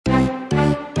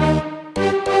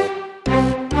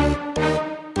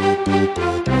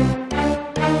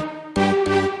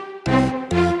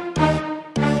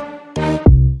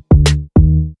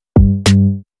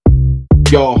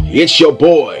It's your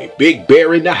boy, Big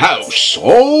Bear in the house.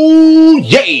 Oh,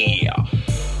 yeah.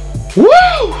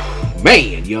 Woo!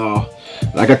 Man, y'all.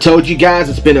 Like I told you guys,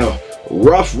 it's been a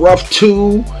rough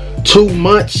two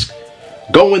months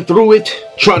going through it,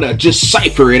 trying to just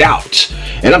cipher it out.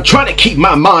 And I'm trying to keep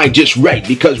my mind just right,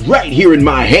 because right here in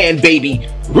my hand, baby,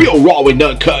 real raw and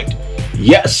uncut.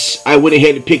 Yes, I went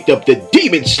ahead and picked up the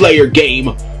Demon Slayer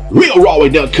game, real raw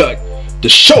and uncut, to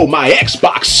show my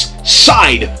Xbox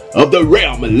side of the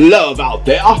realm of love out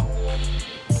there.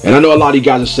 And I know a lot of you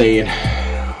guys are saying,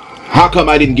 how come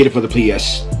I didn't get it for the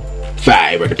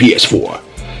PS5 or the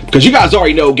PS4? Because you guys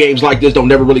already know games like this don't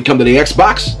never really come to the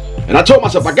Xbox. And I told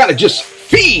myself I gotta just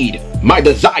feed my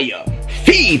desire,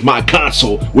 feed my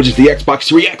console, which is the Xbox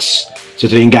Series X,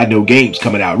 since they ain't got no games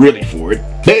coming out really for it.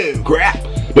 Boo crap.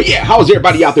 But yeah, how's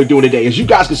everybody out there doing today? As you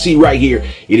guys can see right here,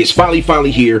 it is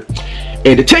finally here.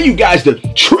 And to tell you guys the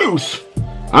truth,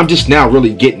 I'm just now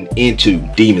really getting into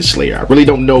Demon Slayer. I really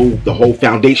don't know the whole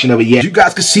foundation of it yet. You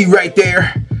guys can see right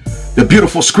there, the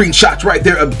beautiful screenshots right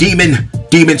there of Demon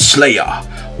Slayer.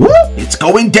 Woo! It's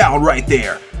going down right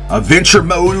there. Adventure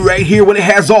mode right here when it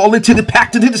has all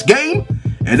packed into this game.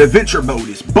 And adventure mode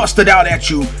is busted out at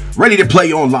you, ready to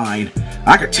play online.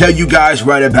 I can tell you guys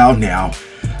right about now,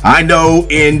 I know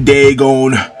in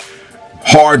daggone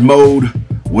hard mode,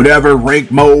 whatever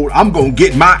rank mode, I'm gonna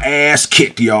get my ass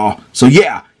kicked, y'all. So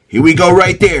yeah, here we go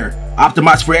right there.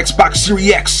 Optimized for Xbox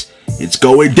Series X. It's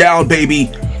going down,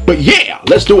 baby. But yeah,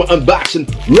 let's do an unboxing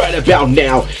right about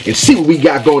now and see what we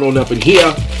got going on up in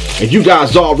here. And you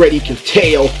guys already can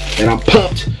tell that I'm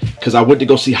pumped because I went to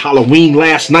go see Halloween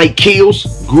last night,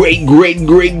 Kills. Great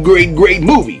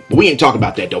movie. But we ain't talking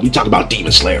about that though. We talking about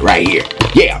Demon Slayer right here.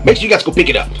 Yeah, make sure you guys go pick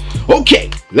it up. Okay,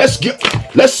 let's go.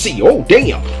 Let's see. Oh,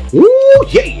 damn. Ooh,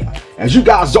 yeah. As you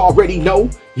guys already know,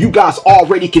 you guys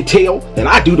already can tell that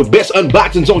I do the best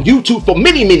unboxings on YouTube for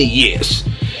many years.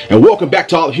 And welcome back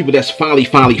to all the people that's finally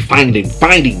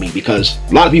finding me, because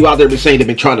a lot of people out there have been saying they've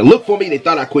been trying to look for me. They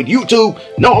thought I quit YouTube.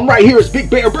 No, I'm right here as Big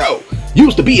Bear Bro.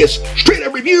 Used to be as straight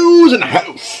up reviews in the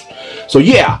house. So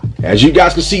yeah, as you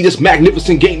guys can see, this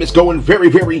magnificent game is going very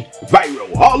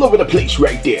viral all over the place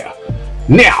right there.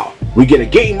 Now, we get a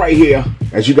game right here,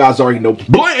 as you guys already know,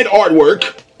 bland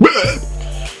artwork.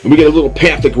 And we get a little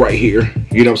pamphlet right here.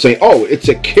 You know what I'm saying? Oh, it's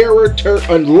a character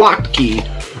unlocked key.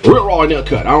 Real raw and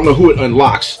uncut. I don't know who it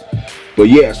unlocks. But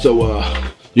yeah, so,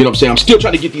 you know what I'm saying? I'm still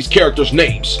trying to get these characters'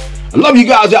 names. I love you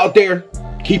guys out there.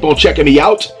 Keep on checking me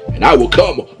out. And I will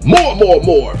come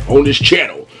more on this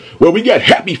channel, where we got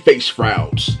happy face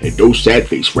frowns and no sad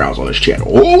face frowns on this channel.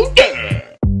 Oh, yeah.